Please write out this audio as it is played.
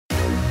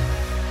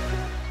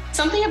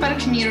something about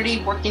a community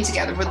working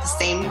together with the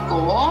same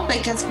goal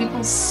that gets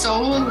people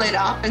so lit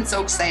up and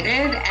so excited.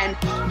 And,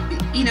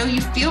 you know,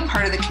 you feel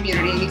part of the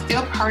community and you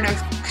feel part of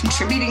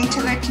contributing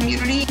to the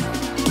community.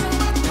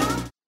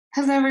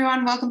 Hello,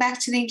 everyone. Welcome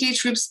back to the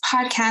Engage Groups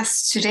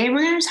podcast. Today, we're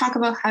going to talk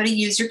about how to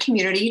use your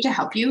community to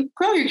help you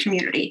grow your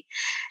community.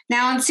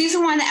 Now, in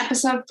season 1,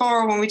 episode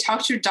 4, when we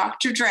talked to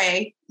Dr.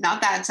 Dre,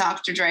 not that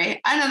Dr.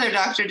 Dre, another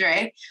Dr.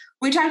 Dre,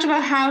 we talked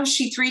about how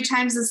she 3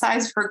 times the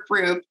size of her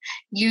group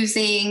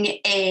using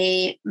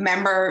a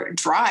member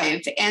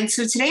drive. And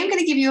so today I'm going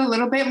to give you a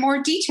little bit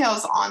more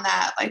details on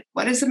that. Like,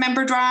 what is a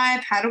member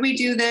drive? How do we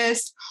do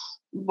this?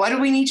 What do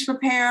we need to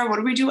prepare? What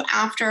do we do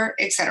after,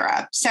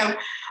 etc.? So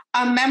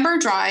a member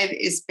drive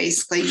is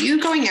basically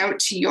you going out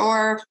to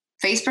your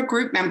Facebook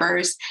group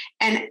members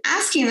and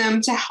asking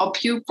them to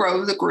help you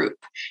grow the group.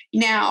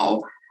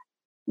 Now,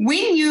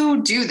 when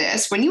you do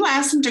this, when you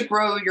ask them to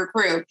grow your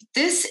group,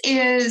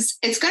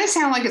 it's going to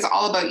sound like it's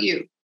all about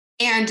you.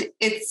 And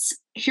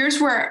here's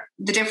where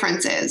the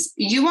difference is.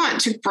 You want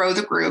to grow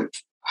the group.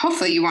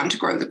 Hopefully you want to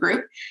grow the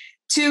group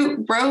to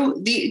grow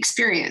the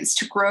experience,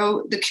 to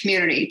grow the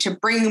community, to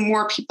bring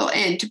more people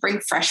in, to bring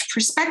fresh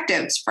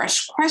perspectives,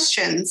 fresh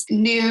questions,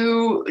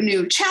 new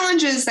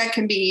challenges that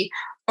can be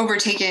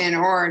overtaken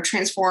or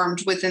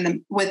transformed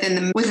within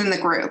the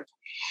group.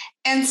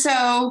 And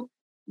so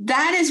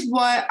that is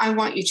what I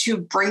want you to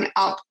bring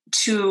up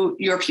to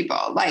your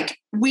people. Like,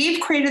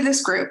 we've created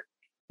this group.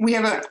 We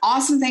have an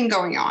awesome thing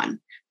going on.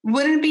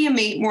 Wouldn't it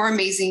be more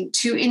amazing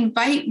to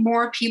invite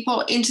more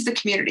people into the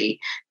community,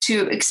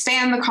 to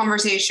expand the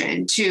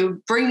conversation,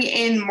 to bring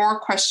in more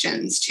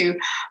questions, to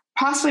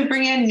possibly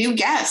bring in new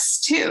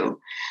guests too?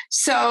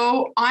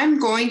 So I'm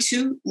going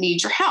to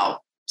need your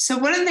help. So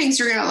one of the things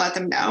you're going to let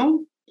them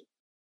know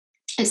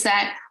is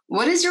that,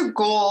 what is your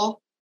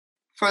goal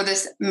for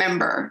this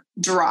member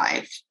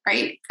drive,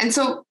 right? And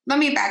so let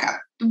me back up.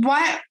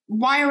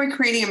 Why are we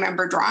creating a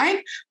member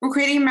drive? We're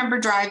creating a member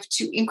drive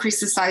to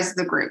increase the size of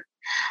the group.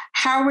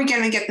 How are we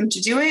going to get them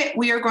to do it?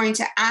 We are going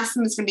to ask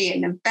them, it's going to be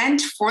an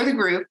event for the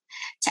group,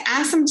 to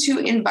ask them to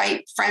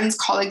invite friends,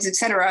 colleagues,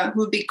 etc., who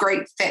would be a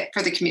great fit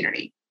for the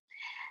community.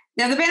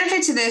 Now, the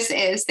benefit to this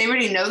is they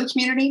already know the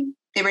community.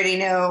 They already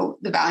know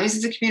the values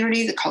of the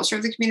community, the culture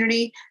of the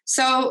community.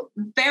 So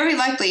very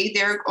likely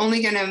they're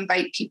only going to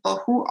invite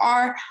people who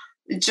are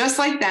just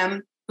like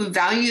them, who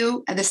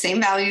value the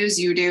same values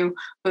you do,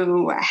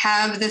 who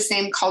have the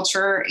same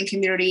culture and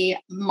community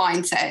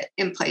mindset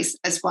in place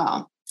as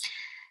well.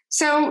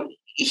 So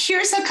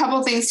here's a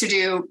couple things to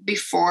do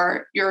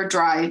before your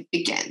drive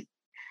begins.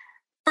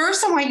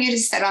 First, I want you to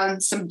set on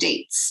some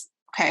dates,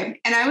 okay?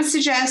 And I would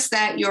suggest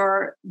that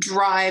your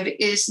drive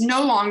is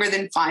no longer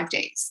than 5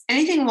 days.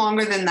 Anything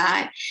longer than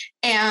that,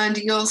 and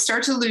you'll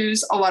start to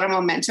lose a lot of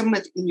momentum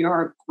within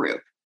your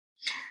group.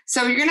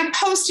 So you're going to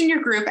post in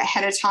your group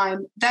ahead of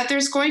time that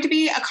there's going to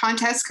be a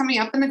contest coming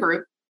up in the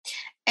group,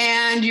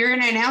 and you're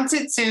going to announce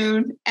it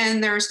soon,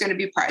 and there's going to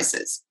be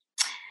prizes.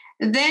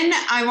 Then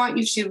I want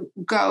you to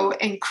go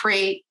and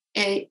create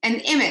an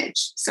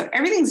image. So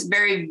everything's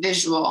very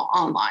visual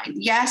online.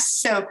 Yes.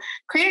 So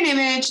create an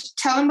image,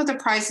 tell them what the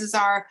prizes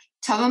are,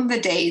 tell them the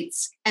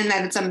dates, and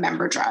that it's a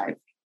member drive.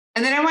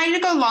 And then I want you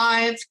to go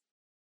live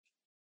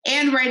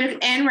and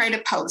write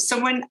a post.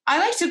 So when I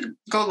like to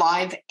go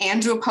live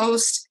and do a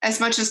post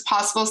as much as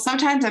possible,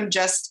 sometimes I'm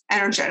just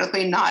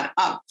energetically not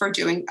up for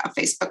doing a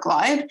Facebook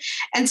Live.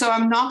 And so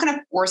I'm not going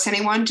to force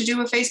anyone to do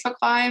a Facebook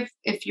Live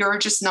if you're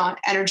just not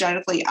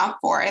energetically up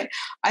for it.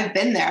 I've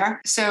been there.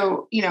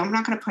 So, I'm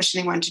not going to push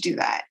anyone to do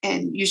that.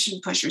 And you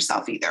shouldn't push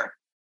yourself either.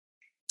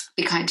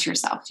 Be kind to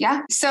yourself.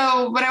 Yeah.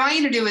 So what I want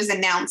you to do is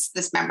announce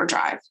this member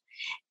drive.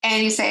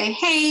 And you say,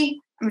 hey,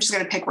 I'm just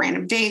going to pick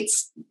random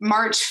dates.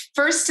 March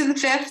 1st to the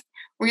 5th,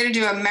 we're going to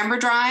do a member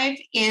drive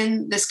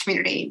in this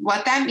community.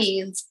 What that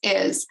means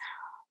is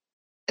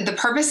the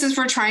purpose is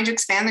we're trying to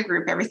expand the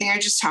group, everything I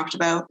just talked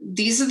about.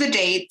 These are the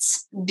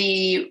dates.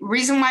 The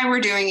reason why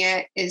we're doing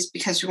it is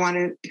because we want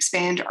to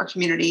expand our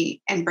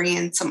community and bring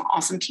in some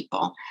awesome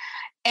people.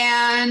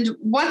 And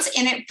what's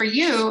in it for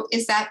you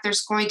is that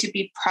there's going to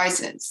be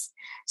prizes.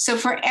 So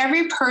for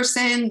every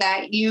person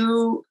that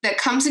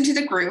comes into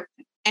the group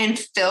and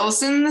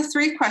fills in the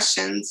 3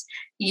 questions,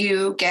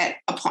 you get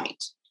a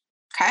point.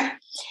 Okay.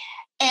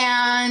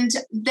 And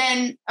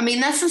then,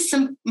 that's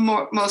the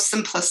most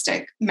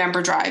simplistic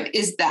member drive,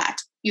 is that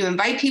you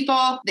invite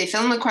people, they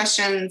fill in the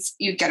questions,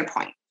 you get a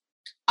point.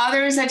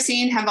 Others I've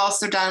seen have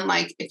also done,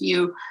 like, if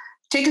you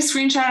take a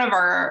screenshot of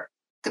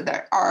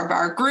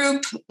our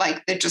group,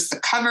 like just the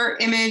cover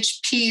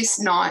image piece,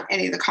 not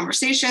any of the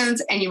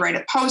conversations, and you write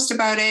a post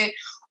about it,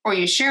 or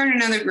you share in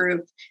another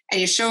group and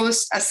you show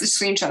us the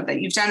screenshot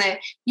that you've done it,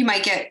 you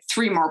might get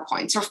 3 more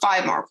points or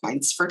 5 more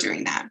points for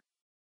doing that.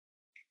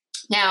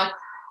 Now,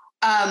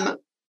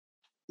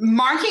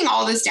 marking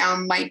all this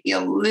down might be a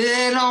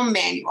little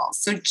manual.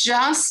 So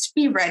just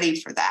be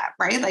ready for that,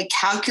 right? Like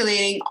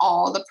calculating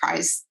all the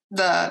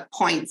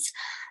points.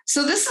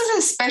 So this is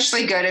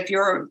especially good if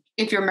your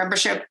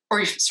membership,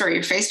 or your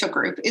Facebook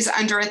group is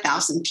under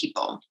 1,000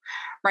 people,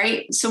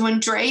 right? So when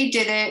Dre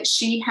did it,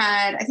 she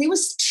had, I think it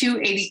was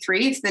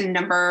 283, if the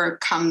number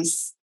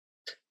comes,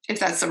 if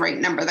that's the right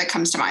number that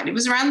comes to mind. It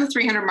was around the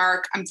 300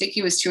 mark. I'm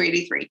thinking it was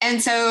 283.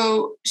 And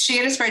so she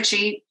had a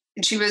spreadsheet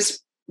and she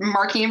was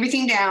marking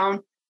everything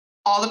down,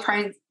 all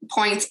the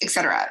points,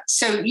 etc.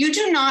 So you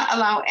do not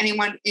allow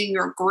anyone in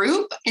your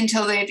group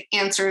until they've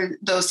answered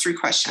those 3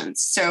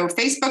 questions. So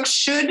Facebook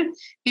should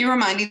be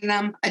reminding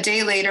them a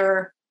day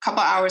later, a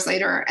couple hours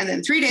later, and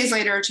then 3 days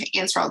later to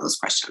answer all those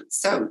questions.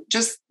 So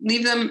just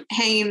leave them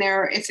hanging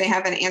there if they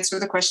haven't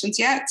answered the questions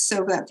yet,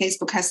 so that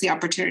Facebook has the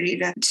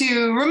opportunity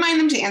to remind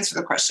them to answer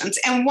the questions.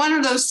 And one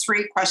of those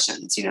 3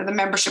 questions, the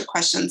membership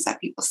questions that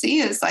people see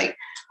is like,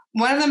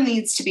 one of them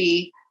needs to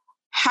be,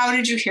 how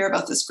did you hear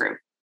about this group?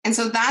 And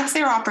so that's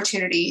their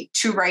opportunity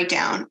to write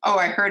down, oh,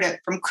 I heard it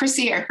from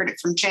Chrissy, I heard it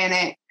from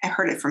Janet, I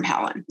heard it from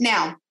Helen.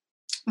 Now,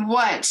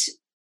 what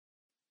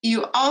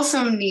you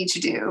also need to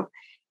do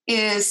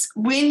is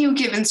when you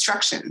give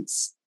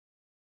instructions,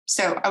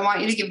 so I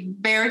want you to give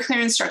very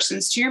clear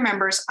instructions to your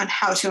members on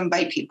how to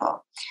invite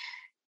people.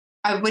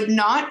 I would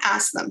not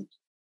ask them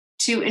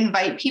to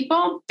invite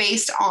people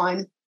based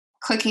on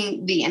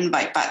clicking the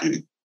invite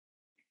button.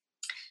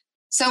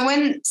 So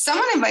when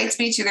someone invites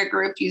me to their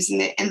group using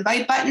the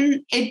invite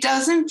button, it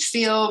doesn't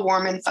feel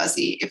warm and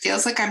fuzzy. It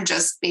feels like I'm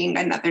just being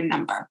another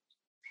number.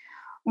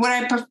 What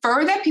I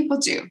prefer that people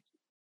do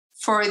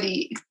for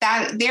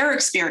their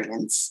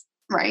experience,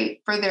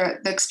 right, for the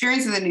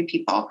experience of the new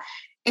people,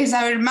 is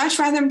I would much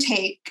rather them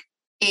take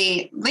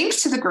a link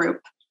to the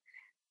group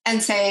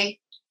and say,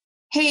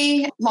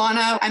 hey,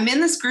 Lana, I'm in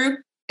this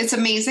group. It's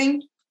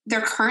amazing. They're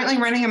currently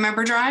running a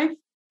member drive.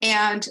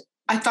 And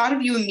I thought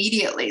of you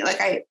immediately. Like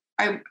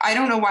I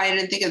don't know why I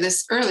didn't think of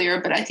this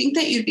earlier, but I think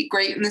that you'd be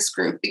great in this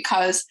group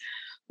because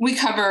we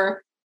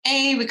cover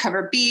A, we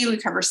cover B, we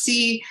cover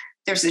C.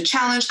 There's a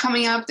challenge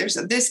coming up. There's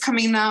a this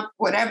coming up,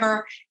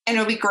 whatever. And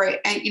it'll be great.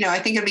 And, I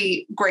think it'll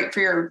be great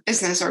for your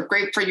business or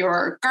great for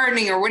your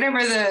gardening or whatever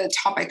the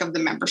topic of the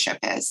membership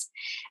is.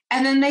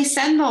 And then they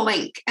send the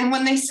link. And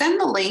when they send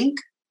the link,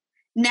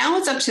 now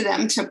it's up to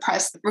them to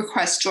press the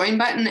request join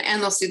button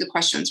and they'll see the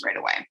questions right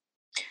away.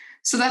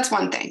 So that's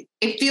one thing.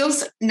 It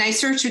feels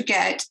nicer to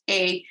get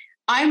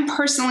I'm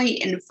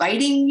personally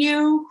inviting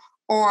you,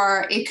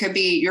 or it could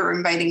be you're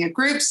inviting a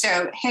group.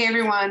 So, hey,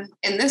 everyone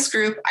in this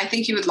group, I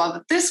think you would love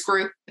this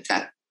group.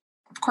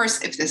 Of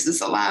course, if this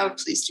is allowed,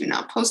 please do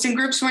not post in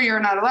groups where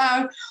you're not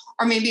allowed,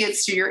 or maybe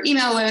it's to your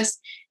email list.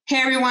 Hey,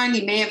 everyone,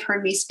 you may have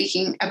heard me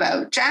speaking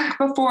about Jack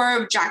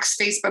before. Jack's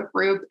Facebook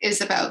group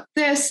is about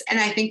this, and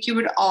I think you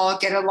would all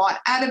get a lot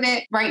out of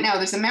it. Right now,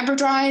 there's a member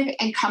drive,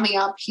 and coming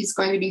up, he's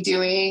going to be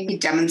doing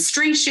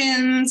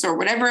demonstrations or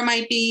whatever it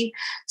might be.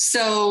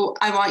 So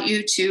I want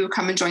you to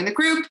come and join the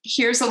group.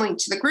 Here's a link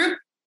to the group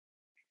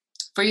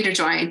for you to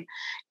join.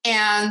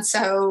 And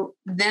so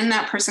then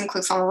that person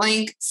clicks on the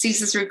link,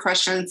 sees the 3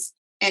 questions,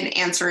 and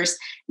answers.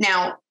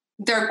 Now,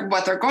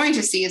 what they're going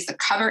to see is the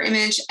cover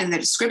image and the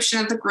description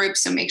of the group.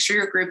 So make sure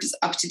your group is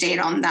up to date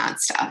on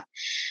that stuff.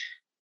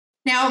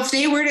 Now, if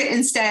they were to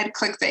instead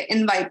click the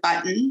invite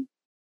button,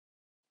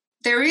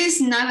 there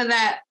is none of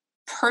that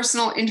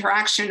personal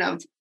interaction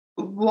of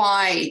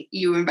why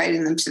you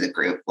invited them to the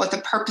group, what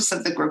the purpose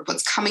of the group,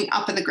 what's coming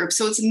up in the group.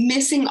 So it's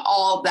missing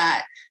all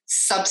that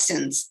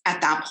substance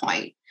at that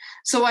point.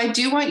 So I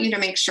do want you to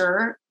make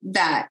sure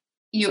that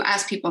you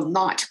ask people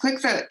not to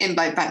click the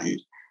invite button,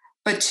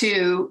 but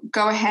to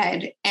go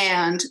ahead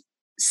and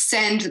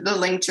send the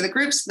link to the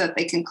group so that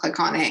they can click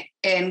on it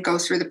and go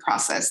through the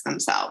process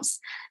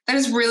themselves. That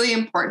is a really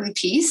important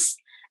piece.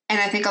 And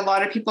I think a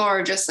lot of people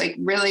are just like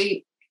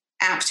really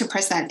apt to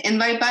press that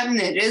invite button.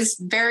 It is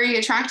very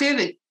attractive.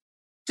 It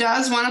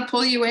does want to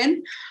pull you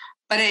in,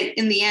 but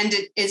in the end,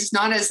 it is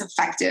not as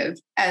effective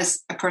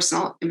as a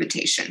personal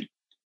invitation.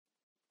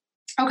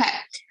 Okay.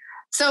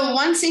 So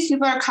once these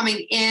people are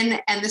coming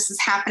in and this is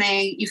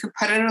happening, you can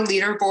put in a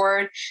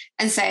leaderboard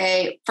and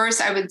say,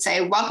 first, I would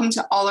say, welcome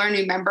to all our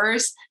new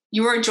members.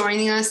 You are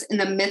joining us in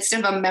the midst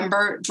of a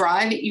member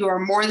drive. You are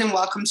more than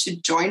welcome to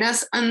join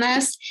us on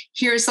this.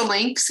 Here's a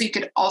link so you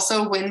could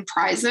also win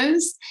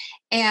prizes.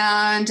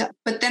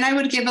 But then I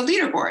would give a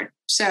leaderboard.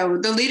 So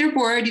the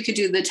leaderboard, you could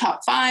do the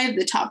top 5,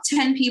 the top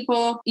 10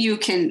 people. You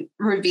can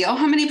reveal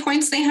how many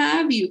points they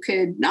have. You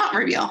could not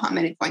reveal how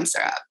many points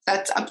they're up.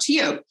 That's up to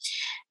you.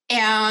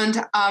 And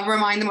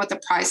remind them what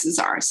the prizes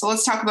are. So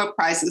let's talk about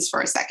prizes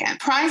for a second.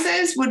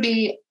 Prizes would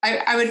be,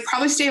 I would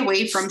probably stay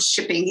away from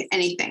shipping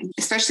anything,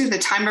 especially the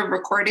time of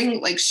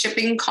recording. Like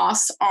shipping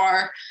costs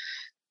are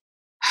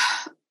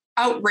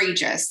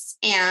outrageous,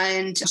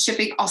 and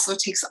shipping also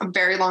takes a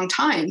very long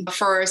time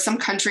for some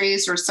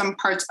countries or some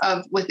parts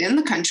of within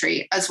the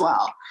country as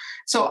well.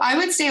 So I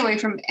would stay away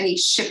from any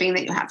shipping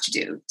that you have to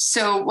do.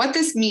 So what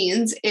this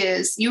means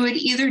is you would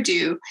either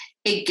do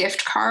a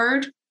gift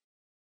card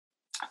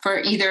for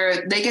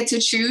either they get to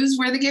choose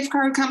where the gift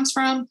card comes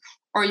from,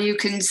 or you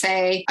can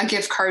say a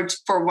gift card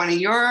for one of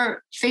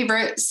your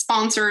favorite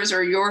sponsors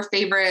or your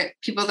favorite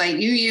people that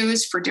you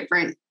use for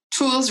different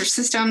tools or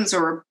systems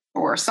or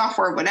or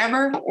software,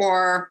 whatever,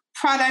 or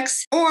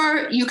products.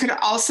 Or you could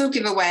also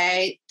give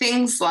away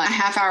things like a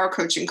half-hour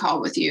coaching call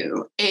with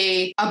you,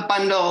 a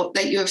bundle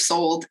that you have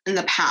sold in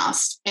the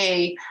past,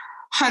 a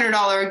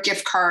 $100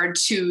 gift card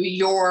to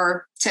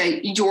your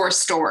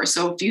store.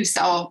 So if you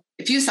sell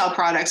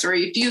products, or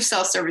if you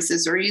sell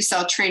services, or you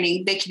sell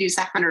training, they could use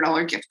a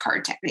 $100 gift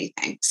card to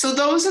anything. So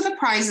those are the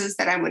prizes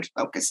that I would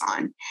focus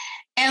on.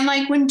 And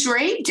like when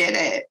Dre did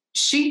it,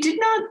 she did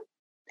not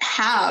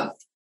have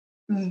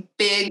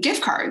big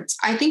gift cards.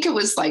 I think it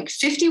was like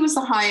 50 was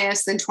the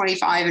highest, then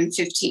 25 and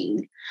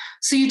 15.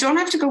 So you don't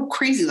have to go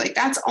crazy. Like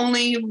that's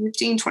only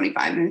 15,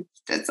 25, and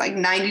that's like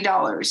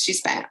 $90 she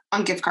spent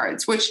on gift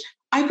cards, which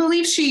I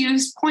believe she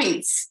used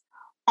points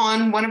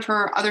on one of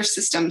her other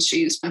systems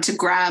she used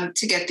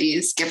to get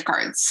these gift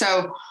cards.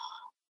 So,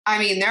 I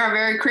mean, there are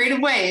very creative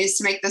ways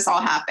to make this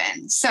all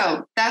happen.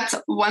 So that's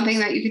one thing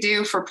that you could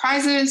do for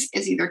prizes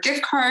is either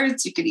gift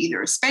cards. You could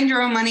either spend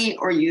your own money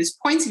or use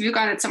points if you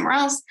got it somewhere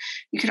else.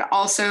 You could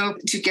also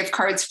do gift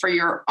cards for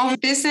your own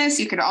business.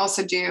 You could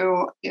also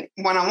do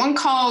one-on-one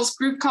calls,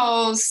 group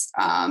calls,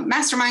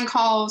 mastermind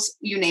calls,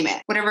 you name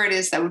it, whatever it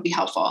is that would be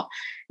helpful.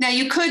 Now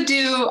you could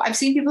I've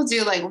seen people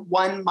do like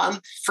 1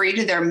 month free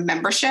to their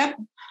membership,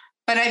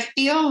 but I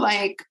feel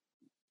like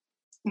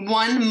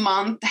 1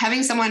 month,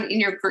 having someone in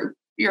your group,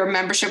 your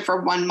membership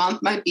for 1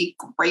 month might be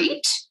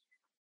great,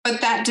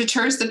 but that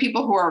deters the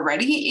people who are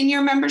already in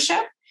your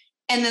membership.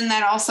 And then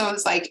that also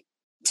is like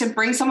to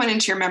bring someone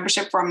into your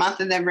membership for a month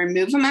and then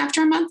remove them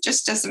after a month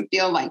just doesn't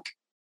feel like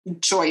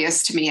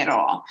joyous to me at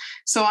all.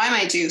 So I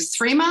might do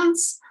 3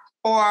 months,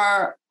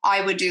 or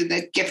I would do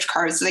the gift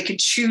cards so they could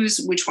choose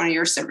which one of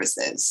your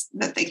services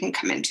that they can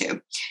come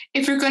into.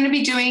 If you're going to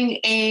be doing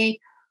a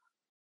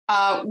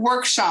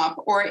workshop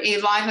or a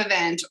live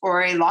event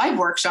or a live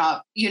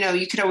workshop,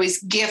 you could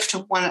always gift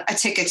a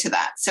ticket to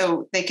that.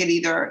 So they could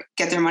either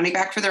get their money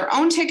back for their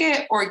own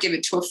ticket or give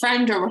it to a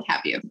friend or what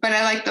have you. But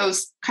I like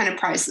those kind of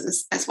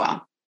prizes as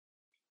well.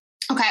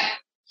 Okay.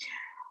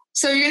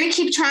 So you're going to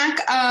keep track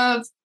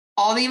of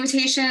all the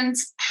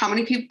invitations, how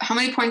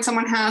many points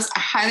someone has. I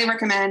highly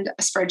recommend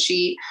a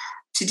spreadsheet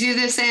to do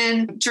this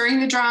in. During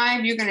the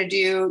drive, you're going to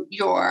do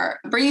your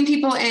bringing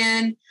people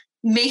in,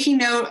 making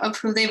note of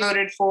who they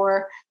voted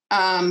for,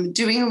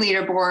 doing a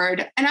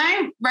leaderboard. And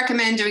I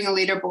recommend doing a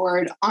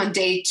leaderboard on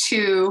day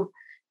 2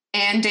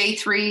 and day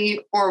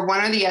 3 or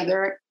one or the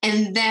other,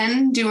 and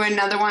then do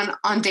another one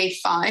on day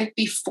 5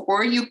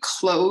 before you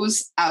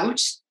close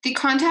out the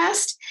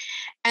contest.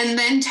 And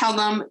then tell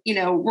them,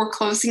 we're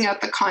closing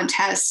out the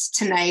contest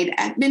tonight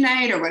at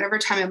midnight or whatever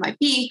time it might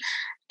be.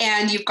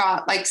 And you've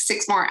got like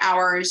 6 more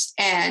hours.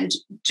 And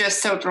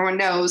just so everyone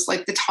knows,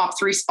 like the top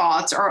 3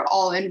 spots are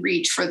all in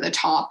reach for the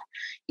top,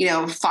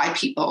 5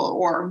 people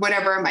or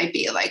whatever it might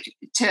be.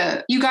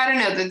 You got to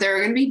know that there are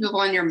going to be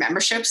people in your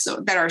membership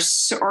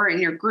or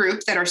in your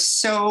group that are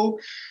so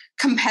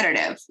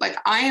competitive. Like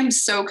I am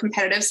so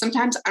competitive.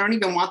 Sometimes I don't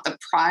even want the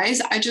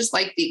prize. I just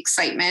like the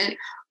excitement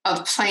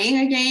of playing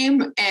a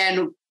game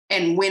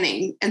and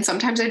winning. And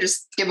sometimes I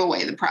just give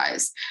away the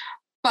prize.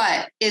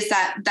 But is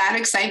that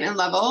excitement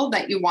level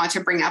that you want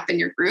to bring up in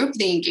your group,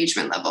 the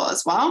engagement level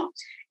as well?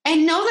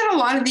 And know that a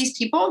lot of these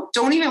people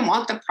don't even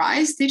want the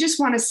prize. They just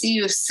want to see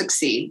you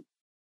succeed.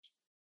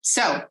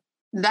 So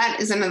that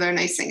is another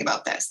nice thing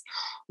about this.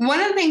 One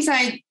of the things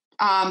I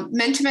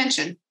meant to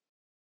mention,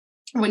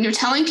 when you're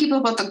telling people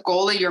about the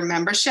goal of your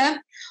membership,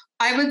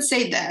 I would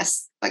say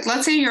this. Like,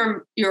 let's say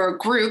your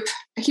group,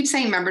 I keep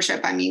saying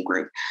membership, I mean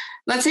group.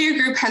 Let's say your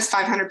group has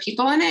 500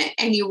 people in it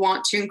and you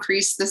want to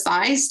increase the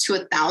size to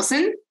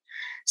 1,000.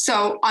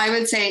 So I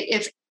would say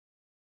if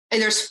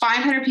there's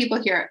 500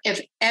 people here,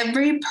 if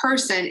every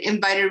person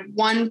invited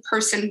one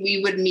person,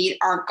 we would meet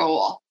our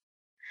goal.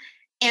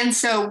 And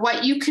so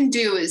what you can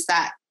do is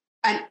that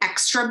an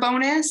extra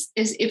bonus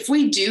is if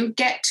we do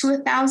get to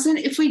 1,000,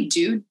 if we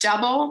do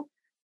double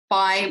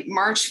by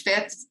March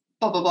 5th,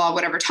 blah, blah, blah,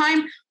 whatever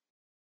time,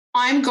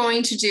 I'm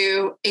going to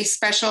do a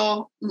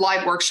special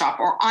live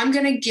workshop, or I'm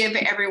going to give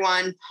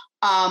everyone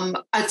a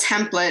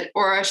template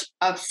or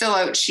a fill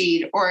out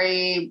sheet or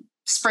a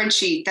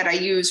spreadsheet that I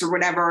use or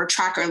whatever, or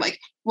tracker. Like,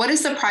 what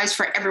is the prize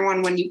for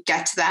everyone when you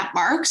get to that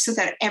mark, so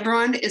that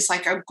everyone is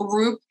like a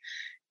group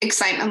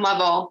excitement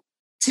level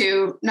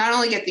to not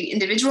only get the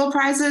individual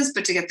prizes,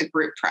 but to get the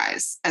group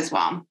prize as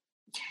well.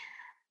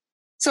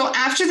 So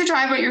after the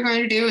drive, what you're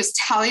going to do is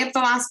tally up the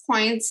last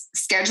points,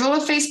 schedule a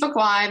Facebook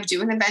Live,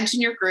 do an event in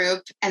your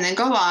group, and then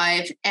go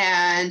live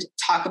and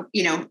talk,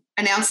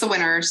 announce the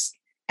winners,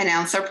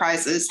 announce their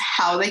prizes,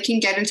 how they can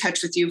get in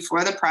touch with you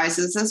for the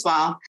prizes as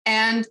well,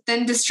 and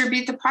then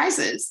distribute the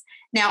prizes.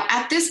 Now,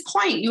 at this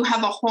point, you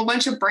have a whole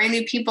bunch of brand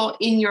new people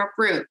in your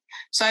group.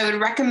 So I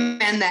would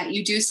recommend that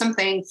you do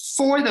something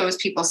for those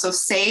people. So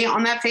say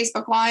on that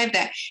Facebook Live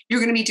that you're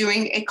going to be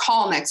doing a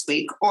call next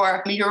week,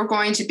 or you're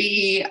going to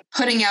be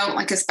putting out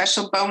like a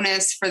special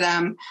bonus for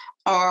them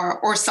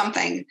or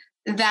something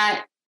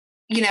that,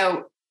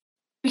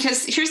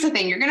 because here's the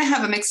thing, you're going to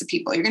have a mix of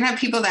people. You're going to have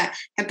people that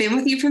have been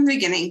with you from the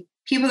beginning,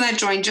 people that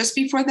joined just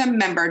before the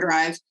member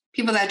drive,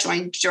 people that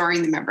joined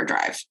during the member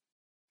drive.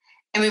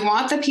 And we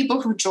want the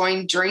people who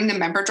join during the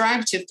member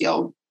drive to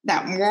feel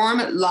that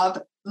warm,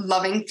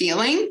 loving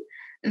feeling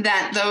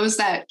that those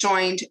that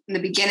joined in the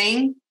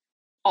beginning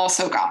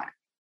also got.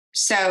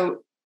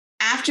 So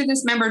after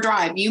this member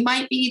drive, you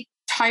might be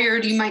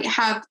tired, you might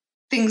have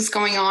things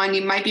going on,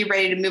 you might be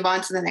ready to move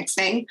on to the next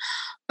thing,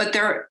 but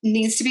there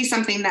needs to be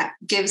something that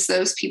gives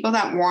those people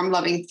that warm,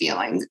 loving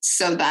feeling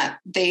so that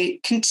they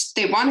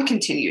want to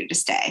continue to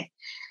stay.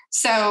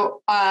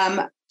 So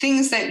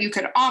things that you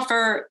could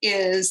offer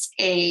is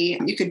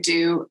you could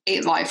do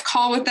a live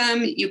call with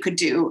them. You could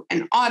do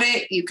an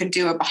audit. You could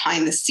do a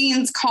behind the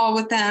scenes call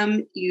with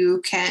them.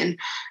 You can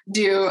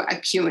do a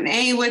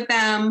Q&A with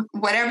them,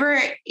 whatever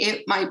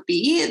it might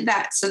be,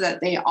 that so that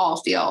they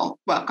all feel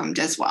welcomed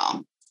as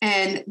well.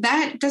 And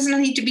that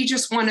doesn't need to be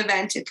just one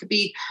event. It could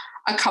be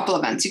a couple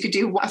events. You could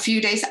do a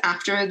few days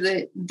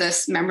after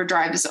this member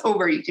drive is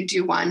over. You could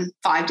do one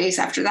 5 days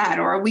after that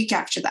or a week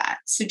after that.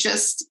 So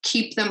just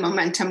keep the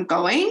momentum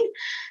going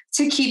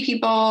to keep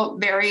people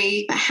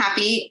very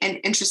happy and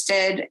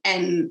interested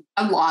and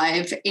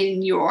alive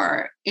in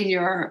your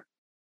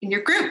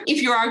group.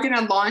 If you are going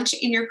to launch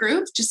in your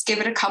group, just give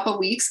it a couple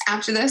weeks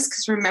after this,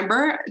 because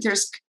remember,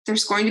 there's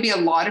going to be a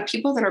lot of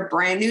people that are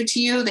brand new to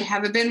you. They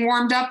haven't been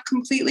warmed up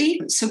completely.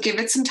 So give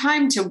it some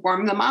time to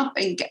warm them up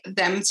and get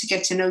them to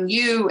get to know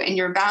you and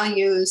your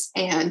values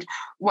and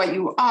what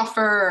you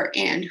offer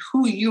and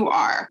who you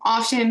are.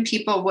 Often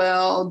people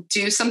will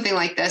do something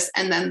like this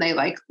and then they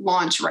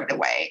launch right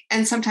away.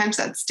 And sometimes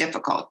that's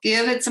difficult.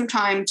 Give it some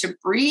time to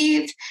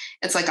breathe.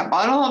 It's like a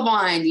bottle of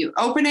wine. You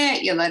open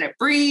it, you let it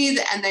breathe,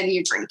 and then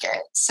you drink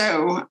it.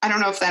 So I don't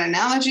know if that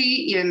analogy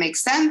even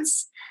makes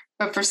sense.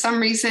 But for some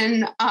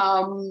reason,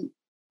 so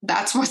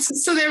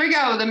there we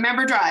go, the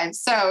member drive.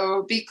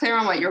 So be clear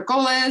on what your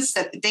goal is,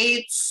 set the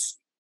dates,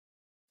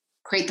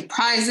 create the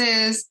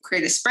prizes,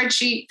 create a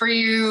spreadsheet for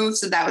you.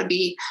 So that would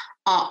be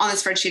on the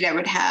spreadsheet, I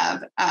would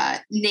have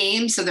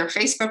name, so their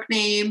Facebook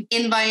name,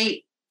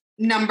 invite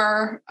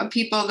number of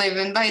people they've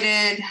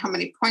invited, how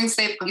many points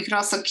they've. You could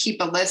also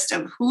keep a list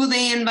of who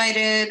they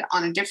invited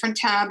on a different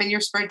tab in your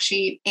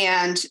spreadsheet.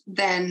 And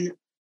then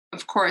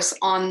of course,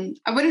 I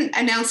wouldn't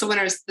announce the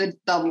winners the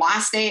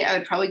last day. I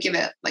would probably give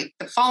it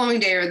the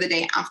following day or the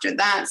day after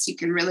that. So you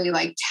can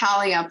really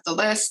tally up the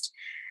list.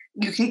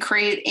 You can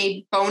create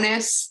a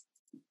bonus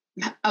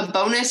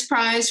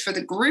prize for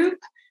the group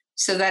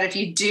so that if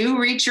you do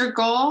reach your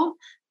goal,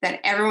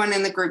 that everyone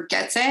in the group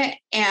gets it.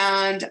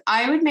 And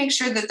I would make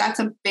sure that that's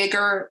a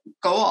bigger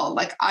goal.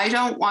 I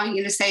don't want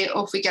you to say,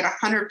 oh, if we get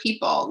 100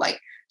 people,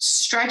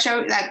 stretch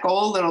out that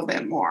goal a little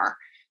bit more.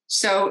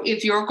 So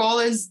if your goal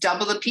is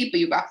double the people,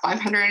 you've got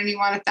 500 and you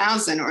want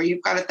 1,000, or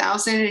you've got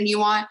 1,000 and you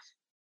want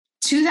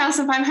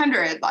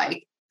 2,500,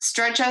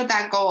 stretch out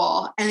that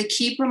goal and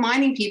keep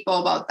reminding people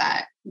about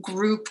that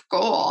group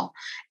goal.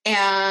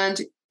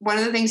 And one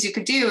of the things you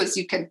could do is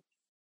you could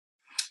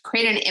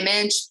create an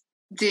image.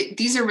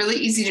 These are really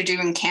easy to do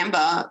in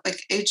Canva.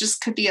 It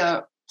just could be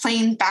a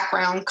plain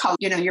background color,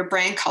 your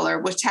brand color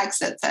with text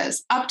that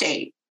says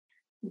update.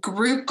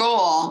 Group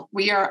goal,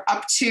 we are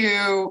up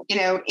to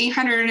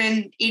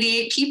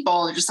 888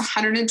 people, just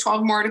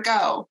 112 more to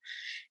go,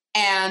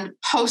 and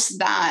post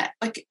that.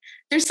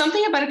 There's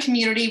something about a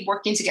community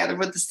working together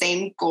with the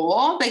same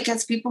goal that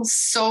gets people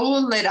so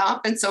lit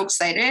up and so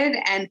excited,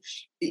 and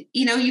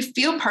you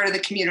feel part of the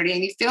community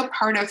and you feel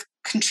part of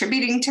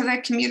contributing to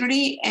the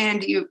community,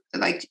 and you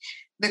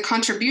the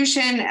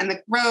contribution and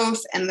the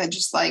growth and the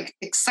just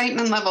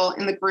excitement level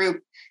in the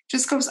group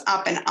just goes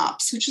up and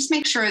up. So just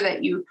make sure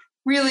that you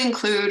really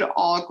include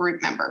all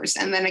group members.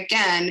 And then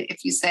again,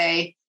 if you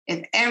say,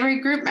 if every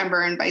group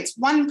member invites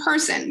one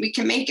person, we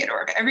can make it.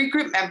 Or if every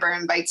group member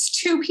invites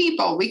 2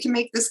 people, we can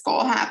make this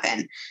goal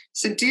happen.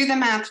 So do the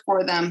math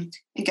for them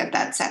and get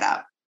that set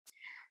up.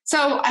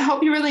 So I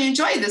hope you really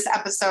enjoyed this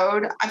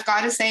episode. I've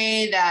got to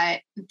say that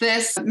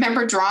this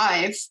member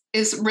drive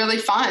is really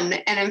fun.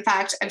 And in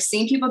fact, I've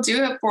seen people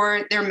do it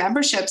for their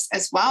memberships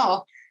as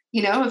well.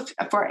 If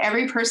for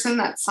every person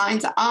that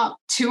signs up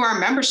to our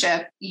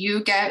membership,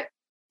 you get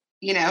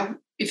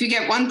if you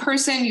get 1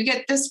 person, you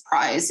get this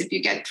prize. If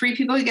you get 3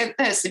 people, you get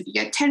this. If you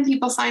get 10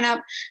 people sign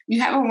up,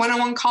 you have a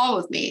one-on-one call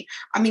with me.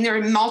 There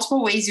are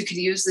multiple ways you could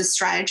use this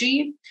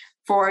strategy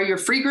for your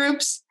free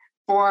groups,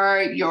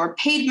 for your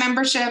paid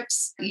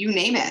memberships, you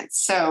name it.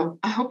 So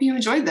I hope you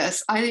enjoyed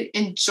this. I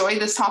enjoy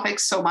this topic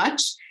so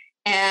much.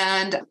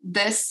 And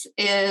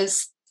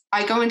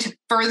I go into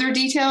further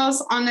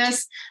details on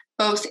this,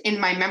 both in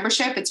my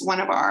membership. It's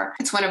one of our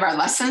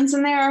lessons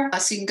in there.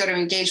 So you can go to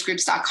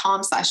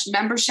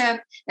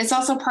engagegroups.com/membership. It's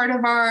also part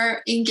of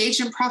our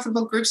Engaged and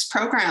Profitable Groups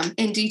program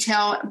in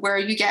detail, where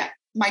you get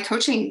my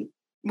coaching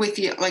with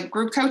you,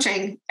 group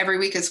coaching every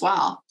week as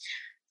well.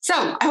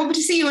 So I hope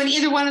to see you in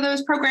either one of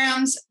those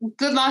programs.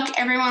 Good luck,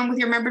 everyone, with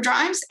your member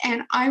drives,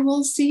 and I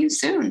will see you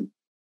soon.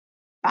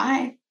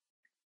 Bye.